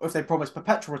there. Or if they promise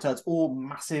perpetual returns or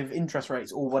massive interest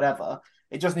rates or whatever,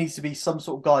 it just needs to be some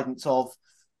sort of guidance of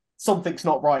something's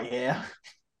not right here.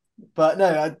 But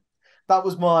no, that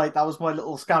was my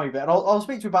little scammy bit, and I'll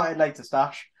speak to you about it later,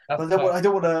 Stash. But I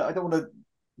don't want to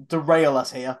derail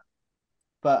us here.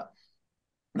 But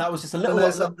that was just a little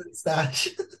something, Stash.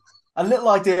 A little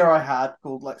idea I had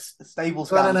called like stable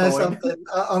scam. Want to know something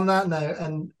on that note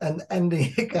and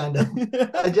ending it kind of?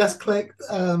 I just clicked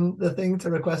the thing to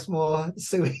request more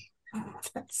Sui.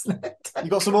 You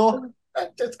got some more? I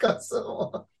just got some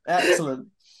more. Excellent.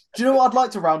 Do you know what I'd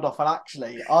like to round off? And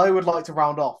actually, I would like to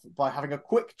round off by having a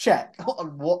quick check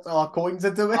on what our coins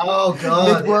are doing. Oh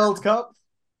God! Mid-World Cup.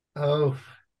 Oh,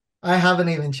 I haven't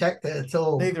even checked it at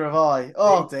all. Neither have I.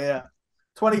 Oh dear.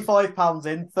 £25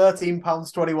 in,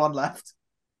 £13.21 left.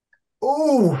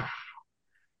 Oh,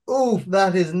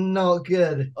 that is not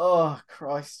good. Oh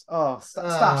Christ! Oh,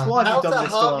 Stash, why have you done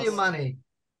this to us? How to halve your money?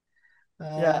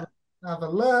 Yeah, have a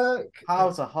look.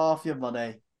 How to half your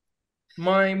money?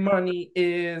 My money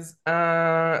is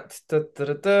at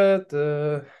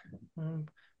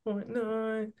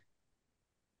 1.9.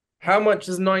 How much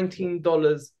is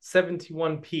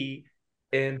 $19.71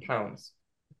 in pounds?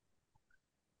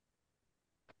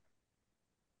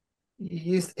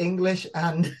 You used English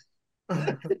and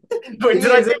Wait,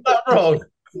 did I get that wrong?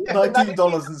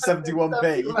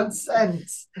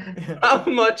 $19.71. How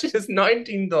much is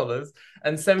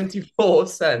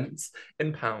 $19.74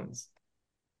 in pounds?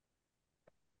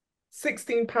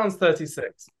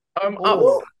 £16.36. I'm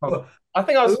up. I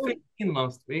think I was 15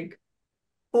 last week.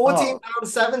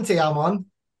 £14.70 I'm on.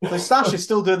 So Stash is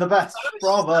still doing the best.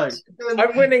 Bravo.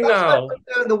 I'm winning now.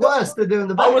 Doing the worst. They're doing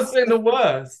the best. I was doing the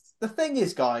worst. the thing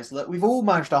is, guys, look, we've all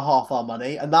managed to half our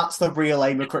money, and that's the real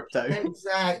aim of crypto.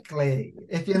 Exactly.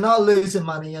 If you're not losing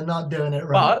money, you're not doing it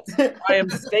right. But I am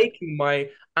staking my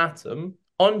Atom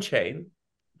on chain,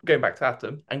 going back to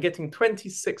Atom, and getting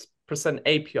 26%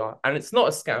 APR. And it's not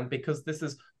a scam because this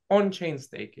is on chain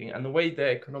staking, and the way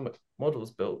their economic model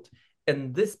is built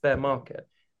in this bear market,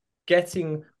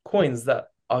 getting coins that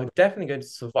are definitely going to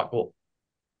survive. Well,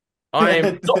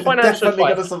 I'm not financial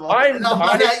Definitely advice. gonna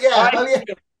survive.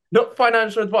 Not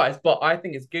financial advice, but I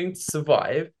think it's going to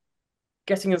survive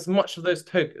getting as much of those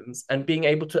tokens and being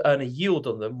able to earn a yield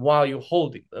on them while you're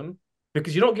holding them,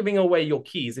 because you're not giving away your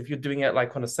keys if you're doing it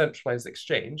like on a centralized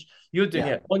exchange. You're doing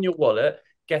it on your wallet,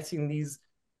 getting these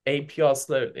APR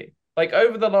slowly. Like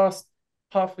over the last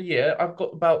half a year, I've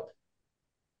got about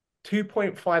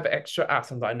 2.5 extra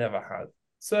atoms I never had.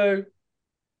 So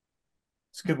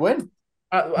it's a good win.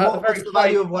 What's the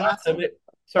value of one atom?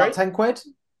 Sorry? About 10 quid?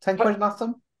 10 quid an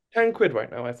atom? 10 quid right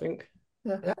now, I think.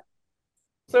 Yeah.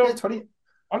 So yeah, 20.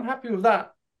 I'm happy with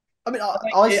that. I mean,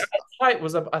 height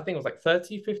was up, I think it was like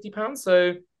 30, 50 pounds.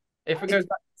 So if it goes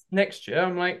back next year,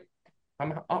 I'm like,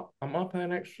 I'm up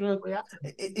an extra.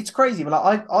 It's crazy, but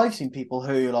like I've seen people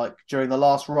who like during the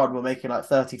last run were making like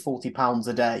 30, 40 pounds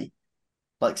a day,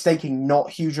 like staking not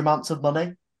huge amounts of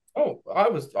money. Oh,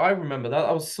 I remember that.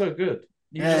 That was so good.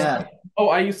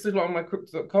 I used to on my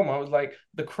crypto.com. I was like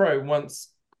the Crow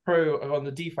on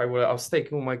the DeFi where I was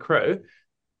staking all my Crow.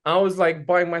 I was like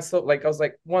buying myself, like I was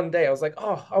like one day I was like,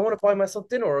 oh, I want to buy myself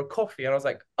dinner or a coffee. And I was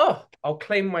like, oh, I'll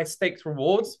claim my staked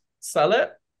rewards, sell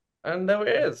it. And there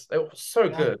it is. It was so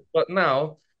good. But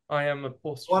now I am a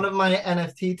poor one of my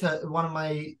NFTs,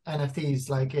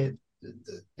 like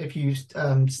if you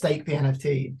stake the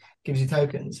NFT, gives you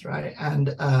tokens, right? And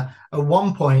at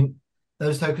one point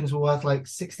those tokens were worth like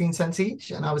 16 cents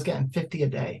each, and I was getting 50 a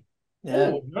day.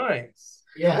 Oh, nice.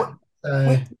 Yeah.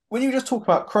 When you just talk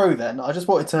about Crow, then I just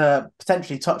wanted to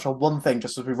potentially touch on one thing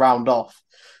just as we round off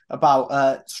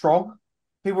about Strong.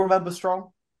 People remember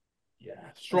Strong? Yeah,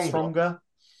 Stronger.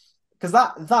 Because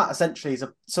that essentially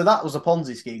that was a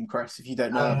Ponzi scheme, Chris. If you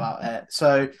don't know about it,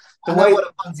 so the way what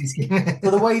a Ponzi scheme is.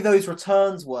 So the way those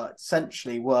returns worked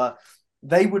essentially were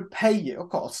they would pay you. Oh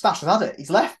God, Stash has had it. He's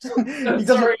left.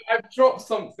 Sorry, I've dropped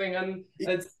something and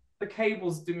the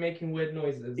cables do making weird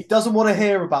noises. He doesn't want to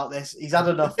hear about this. He's had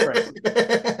enough, Chris.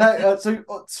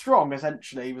 Strong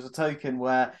essentially was a token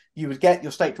where you would get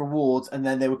your staked rewards, and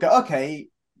then they would go, okay,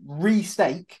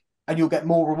 restake, and you'll get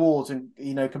more rewards, and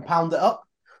compound it up.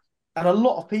 And a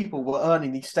lot of people were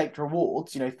earning these staked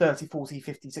rewards, 30, 40,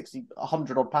 50, 60,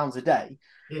 100 odd pounds a day,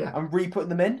 and re-putting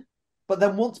them in. But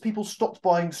then once people stopped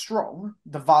buying Strong,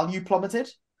 the value plummeted.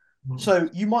 So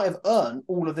you might have earned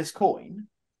all of this coin,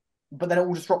 but then it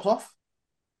all just drops off,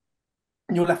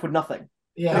 and you're left with nothing.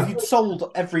 Yeah. But if you'd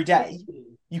sold every day,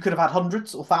 you could have had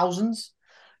hundreds or thousands.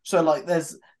 So like,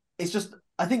 it's just,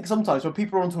 I think sometimes when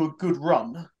people are onto a good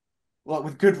run, like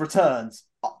with good returns,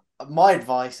 my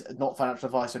advice, not financial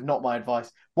advice, so not my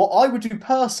advice, what I would do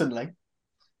personally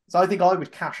is I think I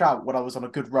would cash out when I was on a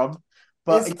good run.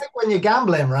 But it's like when you're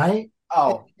gambling, right?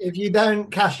 Oh, if you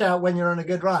don't cash out when you're on a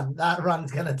good run, that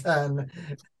run's going to turn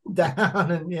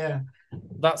down, and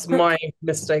that's my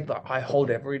mistake that I hold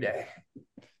every day.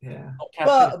 Yeah,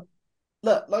 but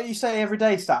look, like you say, every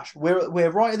day, Stash, we're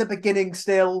right at the beginning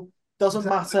still. Doesn't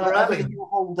matter. Everything you're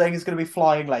holding is going to be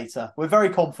flying later. We're very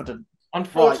confident.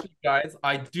 Unfortunately, guys,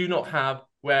 I do not have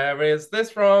where is this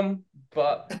from,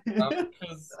 but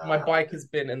because my bike has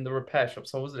been in the repair shop,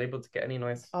 so I wasn't able to get any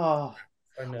nice. Oh,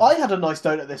 I had a nice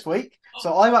donut this week,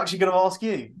 so I'm actually going to ask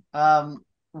you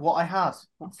what I had.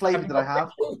 What flavour did I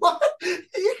have? What?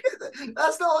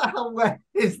 That's not how where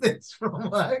is this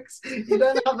from works. You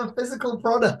don't have a physical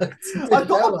product. I've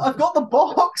got the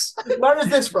box. Where is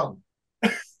this from?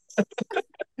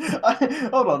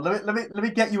 Hold on, let me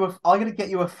get you I'm going to get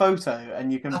you a photo,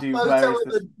 and you can do photo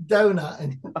of a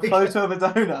donut. A photo of a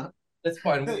donut. That's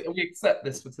fine. We accept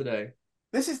this for today.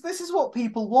 This is what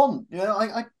people want.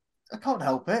 I can't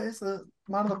help it. It's the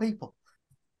man of the people.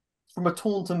 From a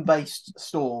Taunton-based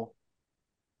store.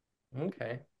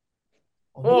 Okay.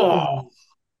 Oh,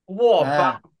 what?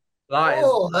 Yeah.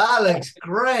 That looks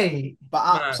great.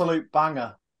 But absolute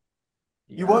banger.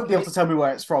 You won't be able to tell me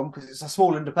where it's from because it's a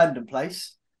small independent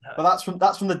place. No. But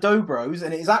that's from the Dough Bros,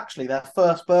 and it is actually their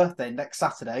first birthday next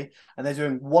Saturday, and they're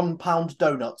doing £1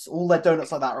 donuts. All their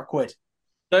donuts like that are £1.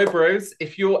 Dough Bros,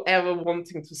 if you're ever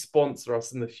wanting to sponsor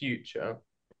us in the future,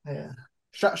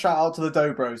 shout out to the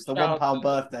Dough Bros, the £1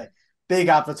 birthday, big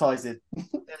advertising.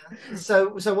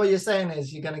 So what you're saying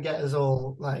is you're going to get us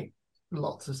all like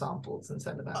lots of samples and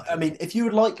send them out. I mean, if you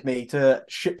would like me to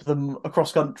ship them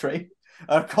across country,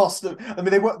 cost of. I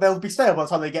mean, they'll be stale by the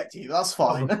time they get to you. That's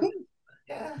fine.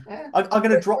 Yeah, yeah. I'm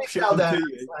going to drop ship Sell them them,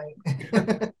 to you.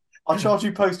 like- I'll charge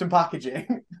you post and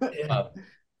packaging. Yeah.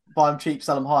 Buy them cheap,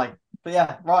 sell them high. But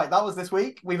yeah, right. That was this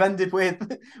week. We've ended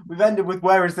with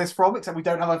where is this from? Except we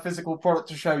don't have a physical product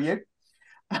to show you.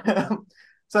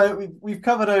 So we've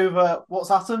covered over what's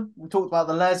Atom. We talked about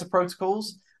the layers of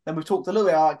protocols. Then we've talked a little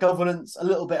bit about governance, a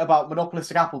little bit about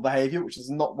monopolistic Apple behavior, which is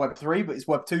not Web3, but it's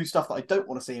Web2 stuff that I don't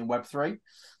want to see in Web3.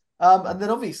 And then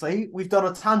obviously we've done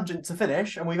a tangent to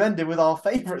finish, and we've ended with our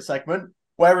favourite segment.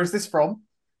 Where is this from?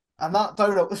 And that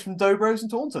donut was from Dobros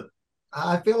and Taunton.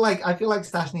 I feel like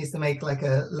Stash needs to make like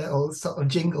a little sort of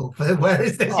jingle for where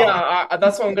is this? Yeah,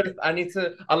 that's what I'm gonna.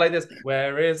 I like this.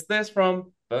 Where is this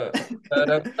from?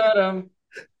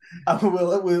 And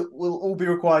we'll all be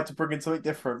required to bring in something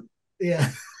different. Yeah.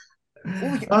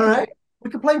 All right. We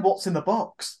can play What's in the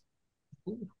Box.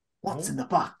 What's in the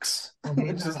box? I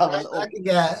mean, Just have a little. that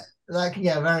can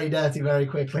get very dirty very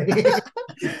quickly.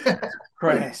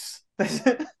 Chris.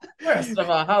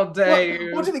 Christopher, how dare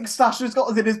you? What do you think Stash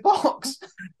got in his box?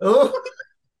 Oh,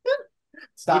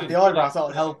 Stash, the eyebrows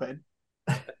aren't helping.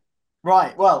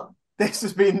 Right, well, this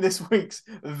has been this week's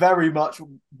very much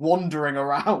wandering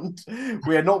around.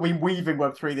 We have not been weaving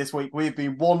Web3 this week. We've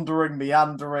been wandering,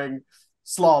 meandering,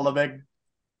 slaloming.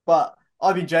 But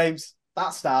I've been James.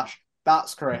 That's Stash.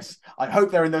 That's Chris. I hope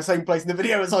they're in the same place in the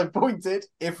video as I've pointed.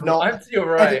 If not, I'm to your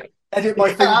right. edit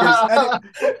my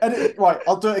fingers. Edit. Right,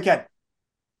 I'll do it again.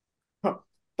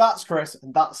 That's Chris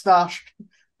and that's Stash.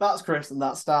 That's Chris and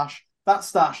that's Stash. That's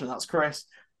Stash and that's Chris.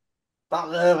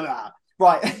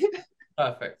 Right.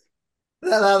 Perfect.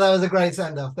 that was a great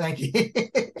send off. Thank you.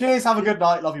 Cheers. Have a good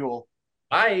night. Love you all.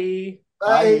 Bye.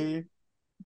 Bye.